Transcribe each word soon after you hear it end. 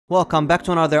Welcome back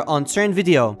to another Unturned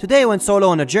video. Today I went solo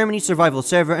on a Germany survival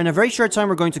server. In a very short time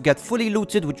we're going to get fully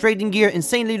looted with trading gear,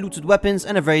 insanely looted weapons,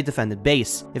 and a very defended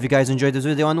base. If you guys enjoyed this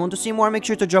video and want to see more, make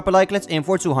sure to drop a like. Let's aim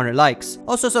for 200 likes.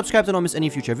 Also subscribe to not miss any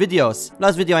future videos.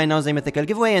 Last video I announced a mythical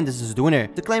giveaway and this is the winner.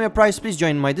 To claim a prize, please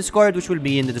join my Discord, which will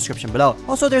be in the description below.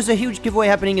 Also, there's a huge giveaway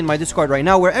happening in my Discord right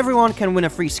now where everyone can win a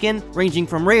free skin ranging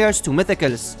from rares to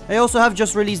mythicals. I also have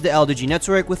just released the LiamDoesGame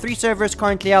network with 3 servers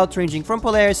currently out ranging from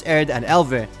Polaris, Erd, and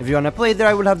Elver. If you wanna play there,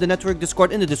 I will have the network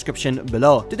Discord in the description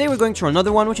below. Today we're going through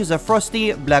another one, which is a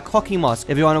Frosty Black Hockey Mask.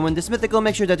 If you want to win this mythical,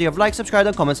 make sure that you have liked, subscribed,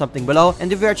 and comment something below.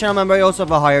 And if you're a channel member, you also have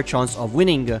a higher chance of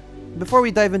winning. Before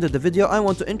we dive into the video, I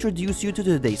want to introduce you to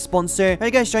today's sponsor. Are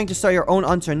you guys trying to start your own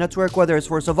Unturned network, whether it's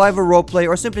for survival roleplay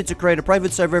or simply to create a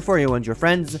private server for you and your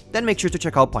friends? Then make sure to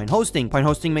check out Pine Hosting. Pine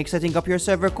Hosting makes setting up your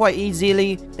server quite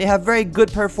easily. They have very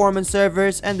good performance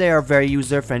servers and they are very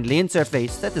user-friendly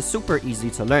interface that is super easy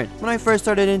to learn. When I first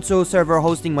started into server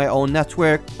hosting my own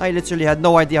network, I literally had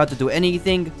no idea how to do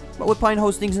anything. But with Pine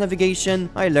Hosting's navigation,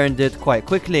 I learned it quite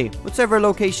quickly. With several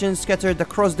locations scattered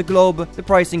across the globe, the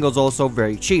pricing was also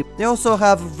very cheap. They also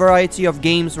have a variety of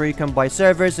games where you can buy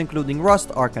servers, including Rust,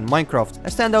 Ark, and Minecraft.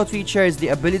 A standout feature is the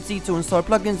ability to install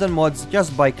plugins and mods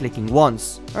just by clicking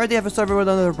once. Already have a server with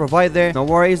another provider? No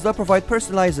worries, they'll provide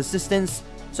personalized assistance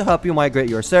to help you migrate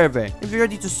your server. If you're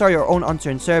ready to start your own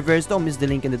Unturned servers, don't miss the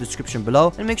link in the description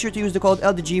below, and make sure to use the code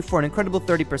LDG for an incredible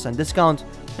 30% discount.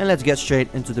 And let's get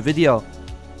straight into the video.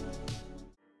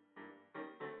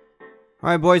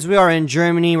 Alright boys, we are in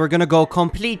Germany. We're gonna go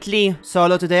completely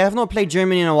solo today. I have not played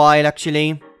Germany in a while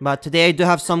actually, but today I do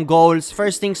have some goals.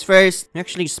 First things first, I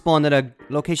actually spawned at a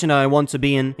location that I want to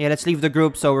be in. Yeah, let's leave the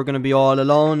group, so we're gonna be all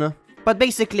alone. But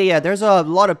basically, yeah, there's a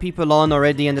lot of people on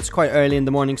already and it's quite early in the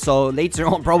morning, so later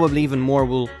on probably even more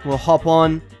will hop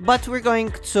on. But we're going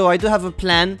to, I do have a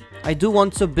plan. I do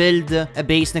want to build a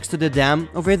base next to the dam.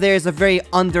 Over there is a very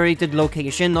underrated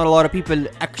location. Not a lot of people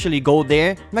actually go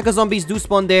there. Mega zombies do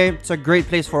spawn there. It's a great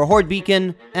place for a horde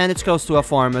beacon. And it's close to a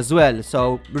farm as well.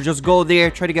 So we'll just go there,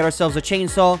 try to get ourselves a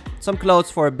chainsaw, some clothes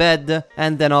for a bed.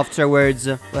 And then afterwards,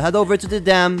 we'll head over to the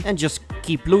dam and just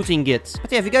keep looting it.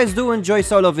 But yeah, if you guys do enjoy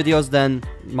solo videos, then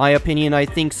in my opinion, I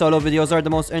think solo videos are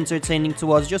the most entertaining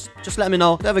to us. Just let me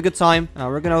know. Have a good time.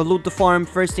 We're gonna loot the farm.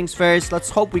 First things first. Let's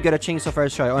hope we get a chainsaw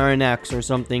first try, or an axe or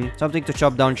something. Something to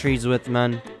chop down trees with,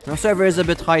 man. Our server is a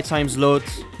bit high times loot.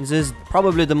 This is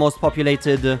probably the most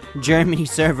populated Germany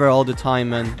server all the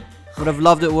time, man. Would have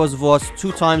loved it was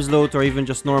 2 times loot or even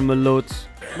just normal loot.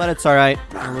 But it's alright.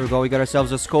 There we go. We got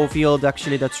ourselves a Schofield.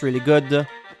 Actually, that's really good.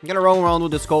 I'm gonna roam around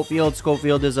with the Schofield.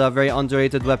 Schofield is a very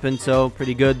underrated weapon, so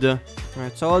pretty good.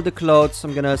 Alright, so all the clothes.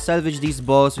 I'm gonna salvage these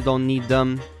bows. We don't need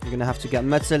them. We're gonna have to get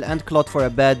metal and cloth for a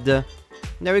bed.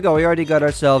 There we go. We already got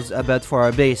ourselves a bed for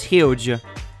our base. Huge.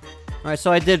 Alright,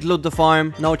 so I did loot the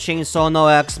farm. No chainsaw, no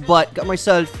axe, but got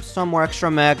myself some more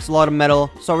extra mags, a lot of metal.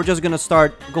 So we're just gonna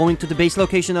start going to the base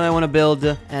location that I want to build.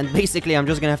 And basically, I'm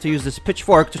just gonna have to use this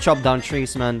pitchfork to chop down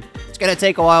trees, man. It's gonna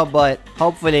take a while, but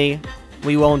hopefully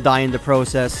we won't die in the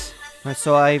process. Alright,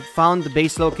 so I found the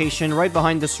base location right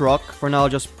behind this rock. For now, I'll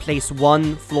just place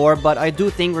 1 floor, but I do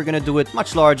think we're gonna do it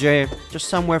much larger. Just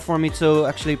somewhere for me to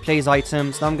actually place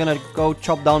items. Now I'm gonna go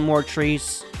chop down more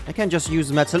trees. I can just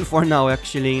use metal for now,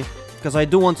 actually, because I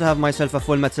do want to have myself a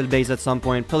full metal base at some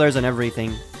point. Pillars and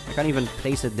everything. I can't even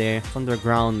place it there. It's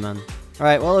underground, man.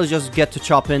 Alright, well, let's just get to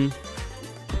chopping.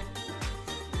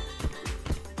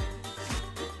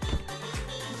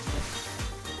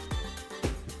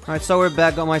 Alright, so we're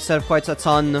back. Got myself quite a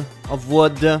ton of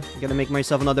wood. Gonna make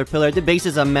myself another pillar. The base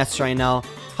is a mess right now.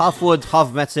 Half wood,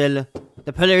 half metal.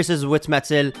 The pillars is with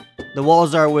metal. The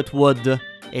walls are with wood.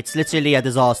 It's literally a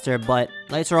disaster, but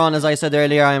later on, as I said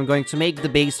earlier, I am going to make the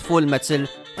base full metal.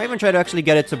 Or even try to actually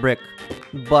get it to brick.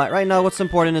 But right now, what's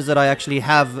important is that I actually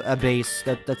have a base.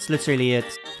 That's literally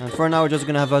it. And for now, we're just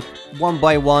gonna have a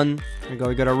 1x1. There we go,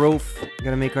 we got a roof. We're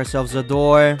gonna make ourselves a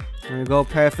door. There we go,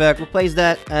 perfect. We'll place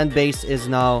that, and base is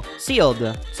now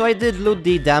sealed. So I did loot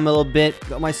the dam a little bit.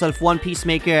 Got myself 1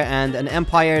 peacemaker and an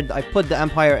empire. I put the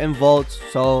empire in vault,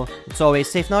 so it's always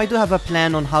safe. Now I do have a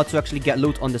plan on how to actually get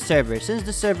loot on the server. Since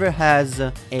the server has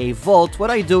a vault,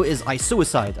 what I do is I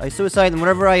suicide. And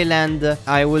wherever I land,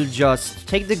 I will just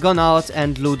take the gun out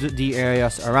and loot the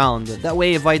areas around. That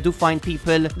way, if I do find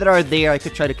people that are there, I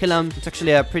could try to kill them. It's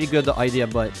actually a pretty good idea,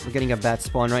 but we're getting a bad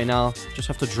spawn right now. Just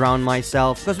have to drown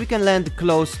myself, because we can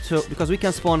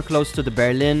spawn close to the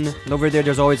Berlin, and over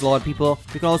there's always a lot of people.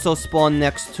 We can also spawn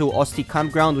next to Osti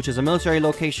Campground, which is a military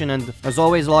location, and there's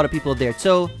always a lot of people there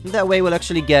too. And that way we'll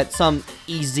actually get some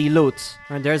easy loot.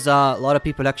 And there's a lot of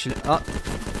people actually.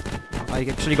 I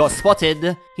actually got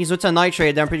spotted. He's with a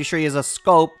nitrate. I'm pretty sure he has a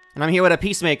scope. And I'm here with a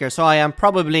peacemaker, so I am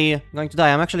probably going to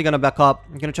die. I'm actually gonna back up.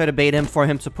 I'm gonna try to bait him for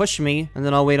him to push me. And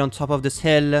then I'll wait on top of this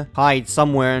hill, hide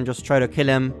somewhere, and just try to kill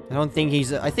him. I think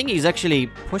he's actually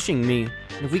pushing me.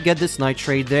 If we get this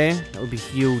nitrate there, that would be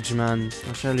huge, man.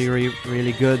 Actually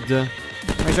really good.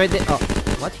 He's right there. Oh,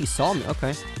 what? He saw me.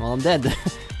 Okay. Well, I'm dead.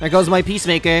 There goes my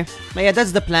peacemaker. But yeah,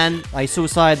 that's the plan. I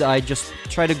suicide. I just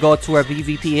try to go to where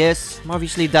PvP is.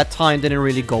 Obviously, that time didn't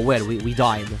really go well. We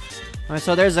died. Alright,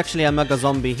 so there's actually a mega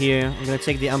zombie here. I'm gonna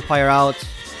take the Empire out.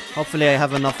 Hopefully I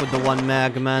have enough with the one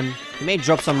mag, man. He may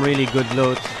drop some really good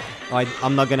loot. Oh,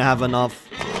 I'm not gonna have enough.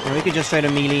 And we could just try to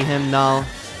melee him now.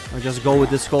 Or just go with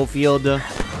the Schofield.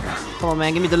 Come on,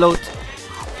 man, give me the loot.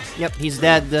 Yep, he's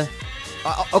dead.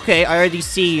 Okay, I already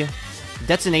see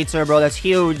detonator, bro. That's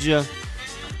huge.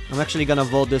 I'm actually gonna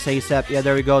vault this ASAP. Yeah,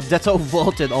 there we go. Deto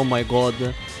vaulted. Oh my god.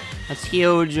 That's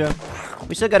huge.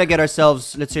 We still gotta get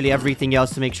ourselves literally everything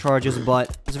else to make charges,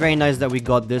 but it's very nice that we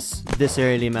got this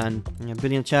early, man. Yeah,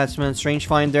 billion attachments,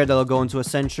 rangefinder, that'll go into a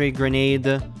sentry, grenade.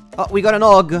 Oh, we got an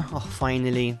AUG. Oh,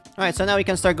 finally. Alright, so now we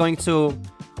can start going to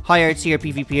higher tier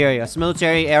PvP areas.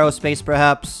 Military, aerospace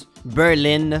perhaps,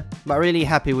 Berlin, but really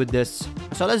happy with this.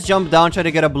 So let's jump down, try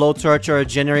to get a blowtorch or a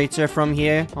generator from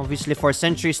here. Obviously for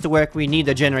sentries to work, we need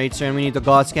a generator and we need the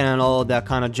God's Cannon and all that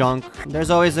kind of junk. There's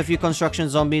always a few construction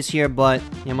zombies here, but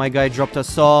yeah, my guy dropped a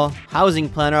saw. Housing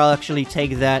planner, I'll actually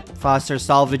take that. Faster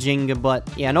salvaging, but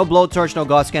yeah, no blowtorch, no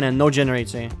God's Cannon, no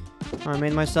generator. I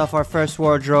made myself our first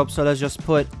wardrobe, so let's just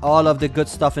put all of the good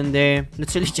stuff in there.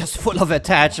 Literally just full of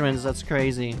attachments, that's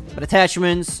crazy. But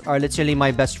attachments are literally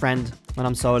my best friend when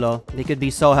I'm solo. They could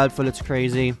be so helpful, it's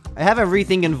crazy. I have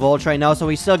everything in vault right now, so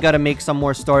we still gotta make some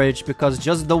more storage because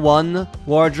just the one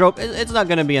wardrobe, it's not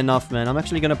gonna be enough, man. I'm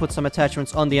actually gonna put some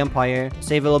attachments on the Empire.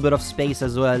 Save a little bit of space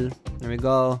as well. There we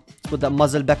go. Let's put that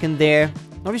muzzle back in there.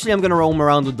 Obviously, I'm gonna roam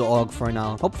around with the AUG for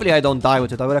now. Hopefully, I don't die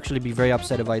with it. I would actually be very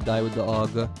upset if I die with the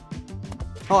AUG.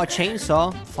 Oh, a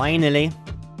chainsaw. Finally.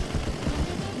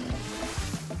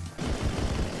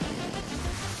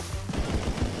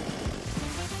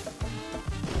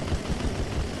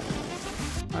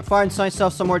 I find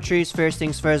myself some more trees. First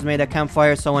things first, made a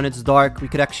campfire so when it's dark, we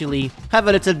could actually have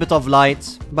a little bit of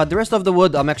light. But the rest of the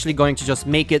wood, I'm actually going to just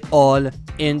make it all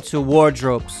into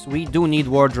wardrobes. We do need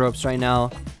wardrobes right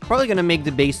now. Probably gonna make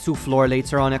the base 2-floor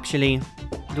later on, actually.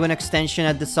 Do an extension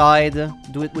at the side.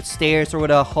 Do it with stairs or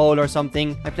with a hole or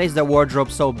something. I placed the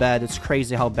wardrobe so bad. It's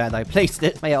crazy how bad I placed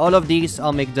it. But yeah, all of these,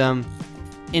 I'll make them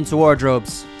into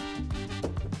wardrobes.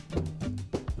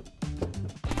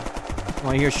 Oh,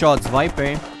 I hear shots.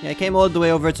 Viper. Yeah, I came all the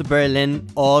way over to Berlin.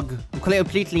 AUG. I'm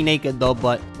completely naked though,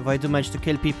 but if I do manage to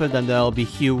kill people, then that'll be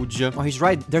huge. Oh, he's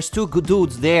right. There's two good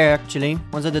dudes there, actually.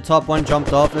 One's at the top, one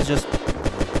jumped off. Let's just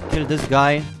kill this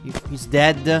guy. He's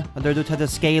dead. Other dude had a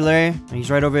scaler. He's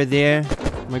right over there.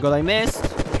 Oh my god, I missed.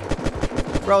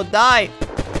 Bro, die.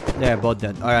 They're both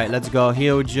dead. Alright, let's go.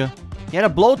 Huge. He had a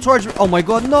blowtorch. Oh my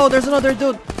god, no, there's another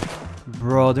dude.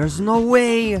 Bro, there's no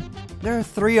way. There are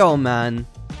 3-0, man.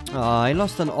 I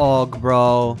lost an AUG,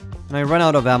 bro. And I ran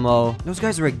out of ammo. Those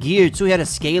guys were geared too. He had a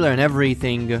scaler and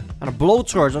everything. And a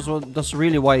blowtorch. That's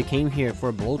really why I came here, for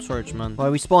a blowtorch, man.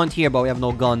 Well, we spawned here, but we have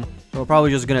no gun. So we're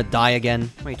probably just gonna die again.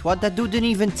 Wait, what? That dude didn't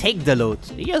even take the loot.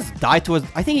 He just died to a...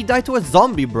 I think he died to a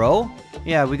zombie, bro.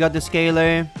 Yeah, we got the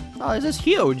scaler. Oh, this is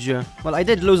huge. Well, I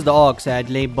did lose the AUG,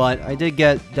 sadly, but I did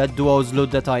get that duo's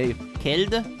loot that I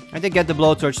killed. I did get the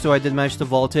blowtorch too. I did manage to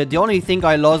vault it. The only thing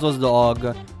I lost was the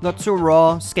AUG. Got 2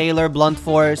 raw, scaler, blunt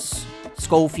force,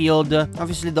 Schofield.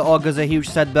 Obviously, the AUG is a huge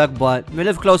setback, but we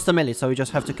live close to melee, so we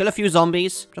just have to kill a few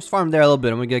zombies. Just farm there a little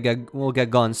bit, and we'll get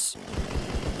guns.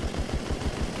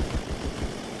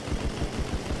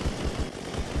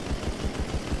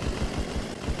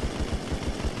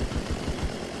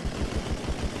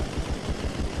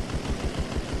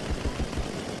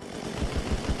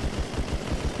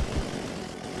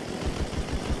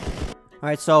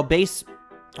 Alright, so base,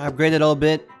 I upgraded a little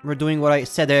bit. We're doing what I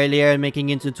said earlier, making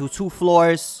it into 2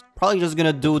 floors. Probably just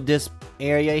gonna do this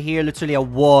area here, literally a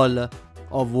wall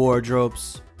of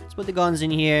wardrobes. Let's put the guns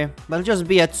in here. But it'll just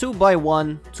be a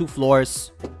 2x1, 2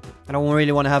 floors. I don't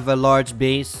really want to have a large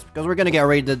base, because we're gonna get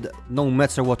raided no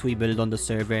matter what we build on the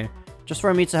server. Just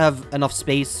for me to have enough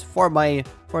space for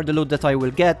the loot that I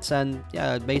will get, and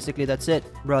yeah, basically that's it.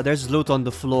 Bro, there's loot on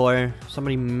the floor.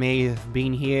 Somebody may have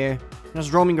been here.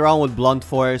 Just roaming around with blunt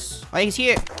force. Oh, he's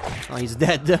here. Oh, he's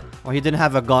dead. Oh, he didn't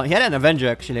have a gun. He had an Avenger,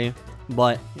 actually.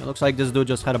 But it looks like this dude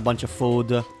just had a bunch of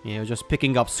food. Yeah, just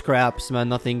picking up scraps, man.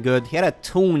 Nothing good. He had a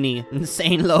toonie.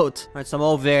 Insane load. Alright, so I'm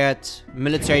over at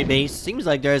military base. Seems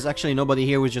like there's actually nobody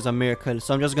here, which is a miracle.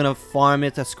 So I'm just gonna farm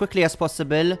it as quickly as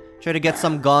possible. Try to get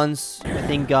some guns. I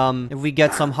think if we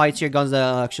get some high tier guns,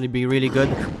 that'll actually be really good.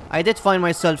 I did find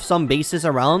myself some bases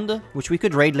around, which we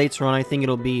could raid later on. I think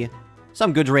it'll be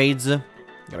some good raids.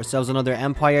 Get ourselves another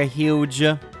empire, huge.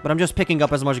 But I'm just picking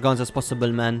up as much guns as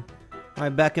possible, man.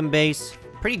 Alright, back in base.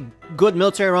 Pretty good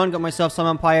military run. Got myself some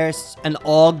empires. An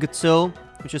AUG too,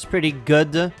 which is pretty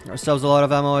good. Got ourselves a lot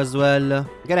of ammo as well.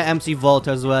 Get an empty vault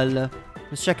as well.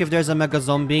 Let's check if there's a mega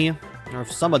zombie. Or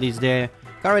if somebody's there.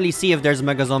 Can't really see if there's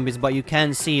mega zombies, but you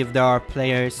can see if there are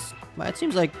players. But it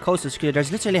seems like coast is clear.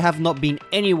 There's literally have not been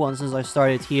anyone since I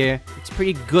started here. It's a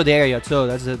pretty good area too.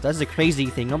 That's the crazy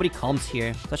thing. Nobody comes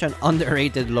here. Such an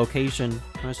underrated location.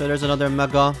 Alright, so there's another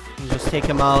mega. We'll just take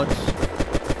him out.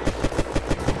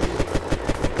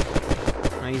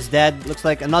 Alright, he's dead. Looks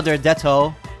like another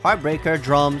Detto. Heartbreaker,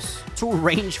 drums, 2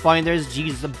 rangefinders.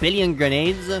 Jeez, a billion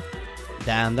grenades.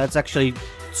 Damn, that's actually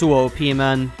too OP,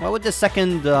 man. Why would the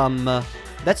second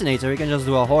detonator? We can just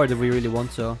do a horde if we really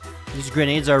want to. These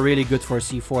grenades are really good for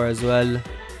C4 as well.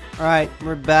 Alright,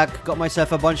 we're back. Got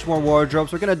myself a bunch more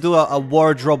wardrobes. We're gonna do a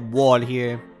wardrobe wall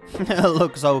here. It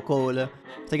looks so cool. I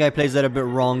think I placed that a bit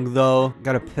wrong though.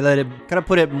 Gotta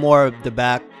put it more at the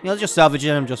back. You know, just salvage it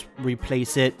and just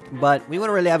replace it. But we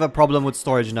wouldn't really have a problem with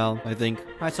storage now, I think.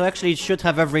 Alright, so actually it should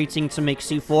have everything to make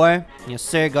C4. Yes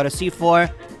sir, got a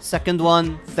C4. Second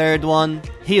one, third one.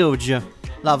 Huge.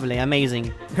 Lovely,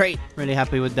 amazing. Great. Really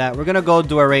happy with that. We're gonna go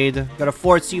do a raid. Got a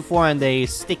 4 C4 and a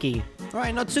sticky.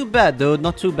 Alright, not too bad, dude.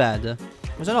 Not too bad.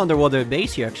 There's an underwater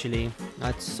base here, actually.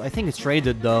 I think it's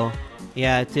raided, though.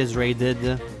 Yeah, it is raided.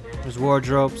 There's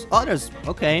wardrobes. Oh, there's...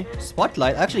 Okay.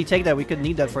 Spotlight. Actually, take that. We could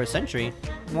need that for a sentry.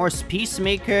 More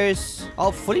peacemakers. Oh,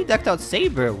 fully decked out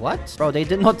saber. What? Bro, they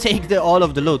did not take all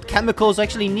of the loot. Chemicals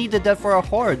actually needed that for a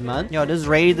horde, man. Yo, this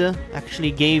raid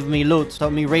actually gave me loot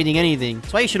without me raiding anything.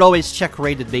 That's why you should always check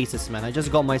raided bases, man. I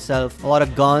just got myself a lot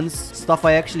of guns. Stuff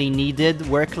I actually needed.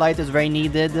 Work light is very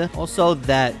needed. Also,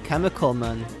 that chemical,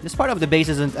 man. This part of the base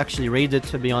isn't actually raided,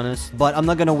 to be honest. But I'm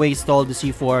not gonna waste all the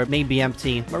C4. Maybe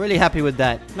empty. I'm really happy with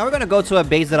that. Now we're gonna go to a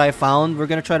base that I found. We're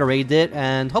gonna try to raid it.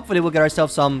 And hopefully we'll get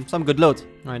ourselves some good loot.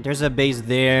 Alright, there's a base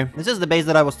there. This is the base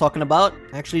that I was talking about.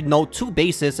 I actually know 2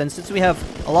 bases, and since we have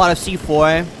a lot of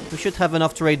C4, we should have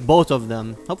enough to raid both of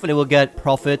them. Hopefully we'll get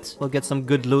profit. We'll get some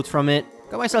good loot from it.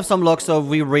 Got myself some luck, so if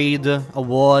we raid a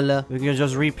wall, we can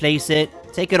just replace it,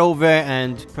 take it over,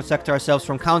 and protect ourselves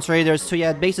from counter raiders. So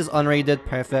yeah, base is unraided.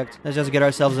 Perfect. Let's just get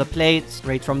ourselves a plate,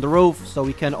 raid from the roof, so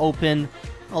we can open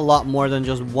a lot more than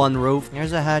just one roof.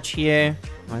 Here's a hatch here.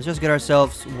 Let's just get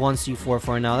ourselves 1 C4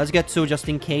 for now. Let's get 2 just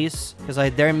in case, because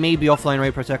there may be offline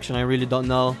raid protection. I really don't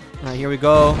know. Alright, here we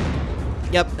go.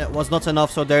 Yep, that was not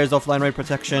enough, so there is offline raid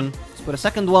protection. Let's put a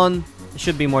second one. It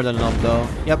should be more than enough, though.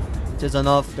 Yep, it is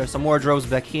enough. There's some wardrobes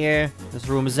back here. This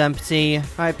room is empty.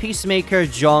 Alright, peacemaker,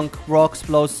 junk, raw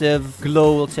explosive,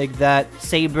 glue, we'll take that.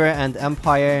 Saber and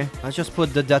empire. Let's just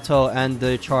put the Detto and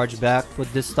the charge back.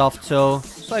 Put this stuff too.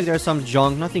 Looks like there's some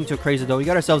junk. Nothing too crazy though. We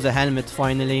got ourselves a helmet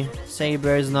finally.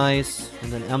 Saber is nice.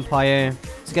 And then empire.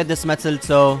 Let's get this metal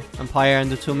too. Empire and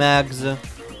the 2 mags. We'll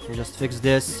just fix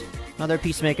this. Another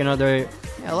peacemaker, another...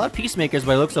 Yeah, a lot of peacemakers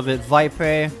by the looks of it.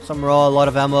 Viper, some raw, a lot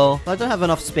of ammo. I don't have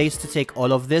enough space to take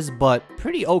all of this, but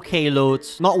pretty okay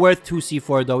loot. Not worth 2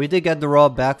 C4 though. We did get the raw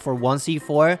back for 1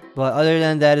 C4, but other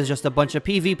than that, it's just a bunch of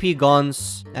PvP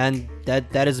guns, and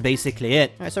that is basically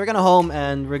it. Alright, so we're gonna home,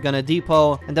 and we're gonna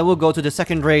depot, and then we'll go to the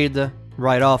second raid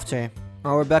right after.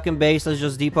 Alright, we're back in base. Let's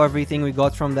just depot everything we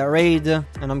got from that raid. And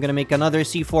I'm gonna make another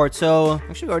C4 too.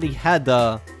 Actually, we already had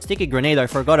the sticky grenade. I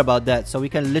forgot about that. So we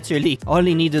can literally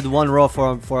only needed 1 raw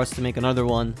for us to make another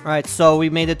one. Alright, so we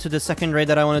made it to the second raid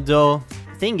that I want to do.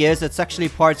 Thing is, it's actually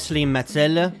partially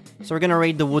metal. So we're gonna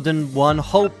raid the wooden one.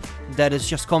 Hope that it's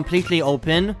just completely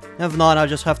open. If not, I'll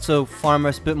just have to farm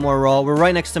us a bit more raw. We're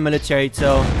right next to military too.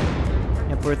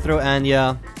 Yep, we're through, and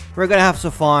yeah, we're gonna have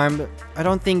to farm. I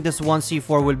don't think this 1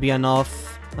 C4 will be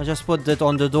enough. I'll just put it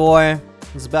on the door.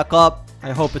 It's back up.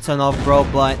 I hope it's enough, bro,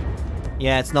 but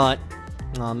yeah, it's not.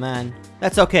 Oh man,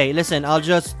 that's okay. Listen, I'll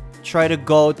just try to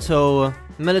go to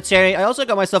military. I also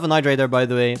got myself an hydrator, by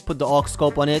the way. Put the aux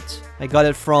scope on it. I got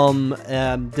it from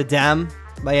the dam.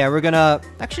 But yeah, we're gonna...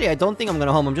 Actually, I don't think I'm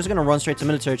gonna home. I'm just gonna run straight to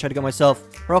military, try to get myself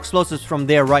raw explosives from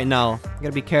there right now.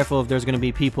 Gotta be careful if there's gonna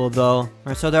be people, though.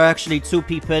 Alright, so there are actually 2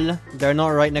 people. They're not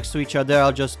right next to each other.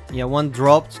 I'll just... Yeah, one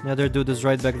dropped. The other dude is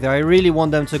right back there. I really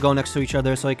want them to go next to each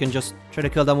other so I can just try to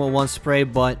kill them with 1 spray,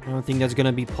 but I don't think that's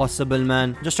gonna be possible,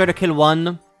 man. Just try to kill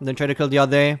one. And then try to kill the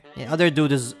other. The other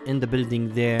dude is in the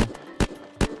building there.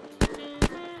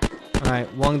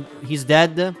 Alright, one, he's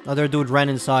dead. The other dude ran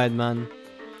inside, man.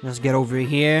 Let's get over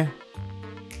here.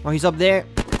 Oh, he's up there.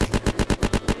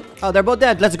 Oh, they're both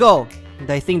dead. Let's go.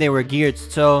 And I think they were geared,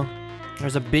 so...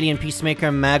 There's a billion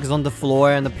Peacemaker mags on the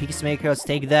floor, and the Peacemaker, let's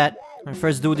take that. Our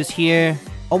first dude is here.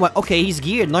 Oh my, okay, he's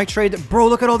geared. Nitrate. Bro,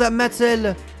 look at all that metal.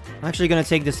 I'm actually gonna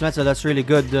take this metal. That's really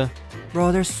good.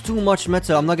 Bro, there's too much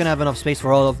metal. I'm not gonna have enough space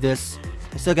for all of this.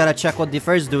 I still gotta check what the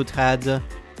first dude had.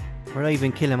 Where did I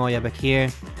even kill him? Oh, yeah, back here.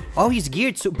 Oh, he's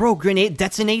geared too. Bro, grenade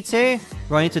detonator?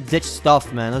 Bro, I need to ditch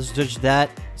stuff, man. Let's ditch that.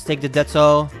 Let's take the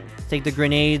deto. Let's take the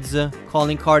grenades.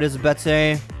 Calling card is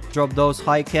better. Drop those.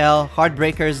 High cal.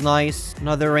 Heartbreaker is nice.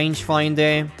 Another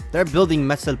rangefinder. They're building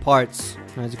metal parts.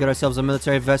 Let's get ourselves a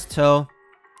military vest too.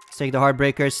 Let's take the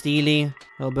Heartbreaker. Steely. A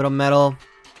little bit of metal.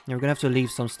 Yeah, we're gonna have to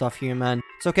leave some stuff here, man.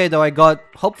 It's okay though, I got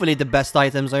hopefully the best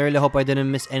items. I really hope I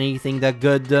didn't miss anything that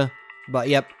good. But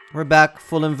yep, we're back.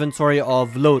 Full inventory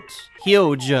of loot.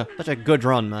 Huge. Such a good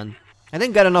run, man. I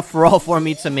didn't get enough raw for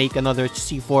me to make another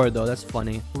C4 though. That's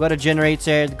funny. We got a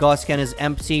generator. The gas can is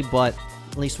empty, but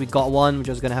at least we got one. We're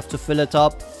just gonna have to fill it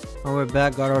up. And we're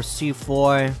back. Got our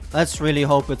C4. Let's really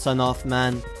hope it's enough,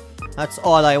 man. That's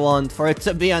all I want, for it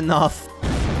to be enough.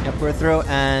 Yep, we're through.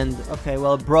 And okay,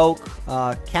 well, broke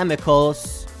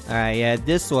chemicals. Alright, yeah,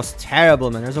 this was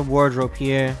terrible, man. There's a wardrobe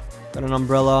here. Got an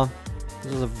umbrella.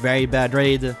 This was a very bad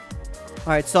raid.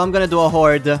 Alright, so I'm gonna do a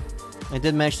horde. I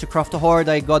did manage to craft a horde.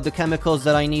 I got the chemicals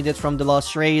that I needed from the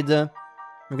last raid. We're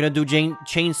gonna do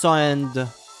chainsaw and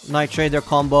Night Trader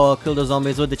combo. Kill the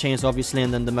zombies with the chainsaw, obviously,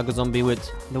 and then the mega zombie with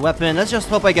the weapon. Let's just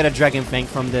hope I get a Dragon Fang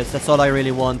from this. That's all I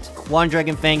really want. One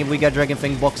Dragon Fang. If we get Dragon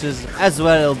Fang boxes as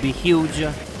well, it'll be huge.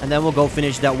 And then we'll go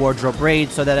finish that wardrobe raid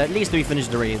so that at least we finish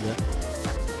the raid.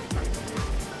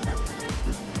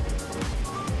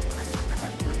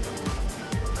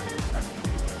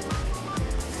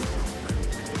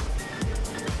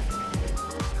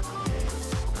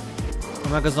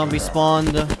 Mega zombie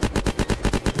spawned.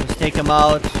 Let's take him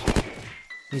out.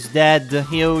 He's dead.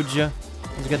 Huge.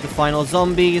 Let's get the final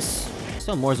zombies.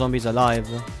 Still more zombies alive.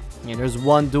 Yeah, there's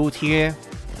one dude here.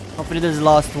 Hopefully this is the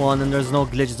last one and there's no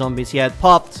glitch zombies yet.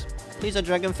 Popped. Please a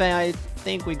Dragon Fang. I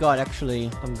think we got actually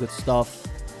some good stuff.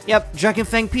 Yep, Dragon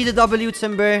Fang, PW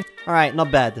Timber. Alright,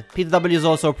 not bad. PW is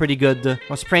also pretty good. I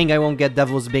was praying I won't get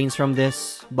Devil's Banes from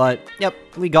this. But, yep,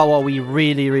 we got what we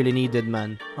really, really needed,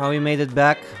 man. Alright, we made it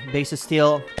back. Base is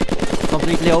still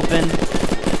completely open.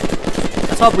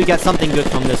 Let's hope we get something good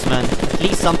from this, man. At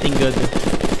least something good.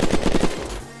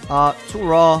 2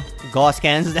 raw gauze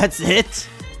cans, that's it.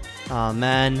 Aw,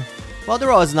 man. Well, the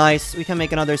raw is nice. We can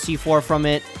make another C4 from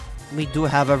it. We do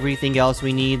have everything else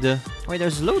we need. Wait,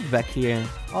 there's loot back here.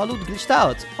 Oh, loot glitched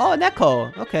out. Oh, an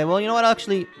echo. Okay, well, you know what?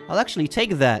 I'll actually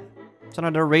take that. It's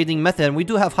another raiding method. And we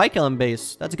do have high kill in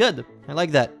base. That's good. I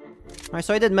like that. Alright,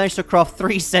 so I did manage to craft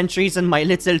 3 sentries in my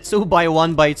little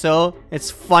 2x1x2.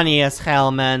 It's funny as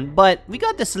hell, man. But we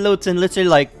got this loot in literally,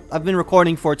 like, I've been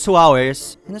recording for 2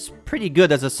 hours. And it's pretty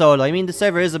good as a solo. I mean, the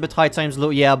server is a bit high times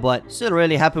loot, yeah, but still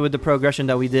really happy with the progression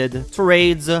that we did. 2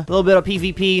 raids, a little bit of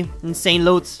PvP, insane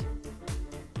loot.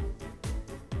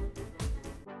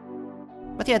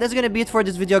 But yeah, that's gonna be it for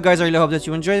this video, guys. I really hope that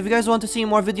you enjoyed. If you guys want to see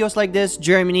more videos like this,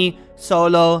 Germany,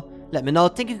 solo, let me know.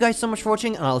 Thank you guys so much for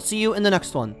watching, and I'll see you in the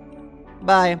next one.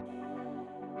 Bye.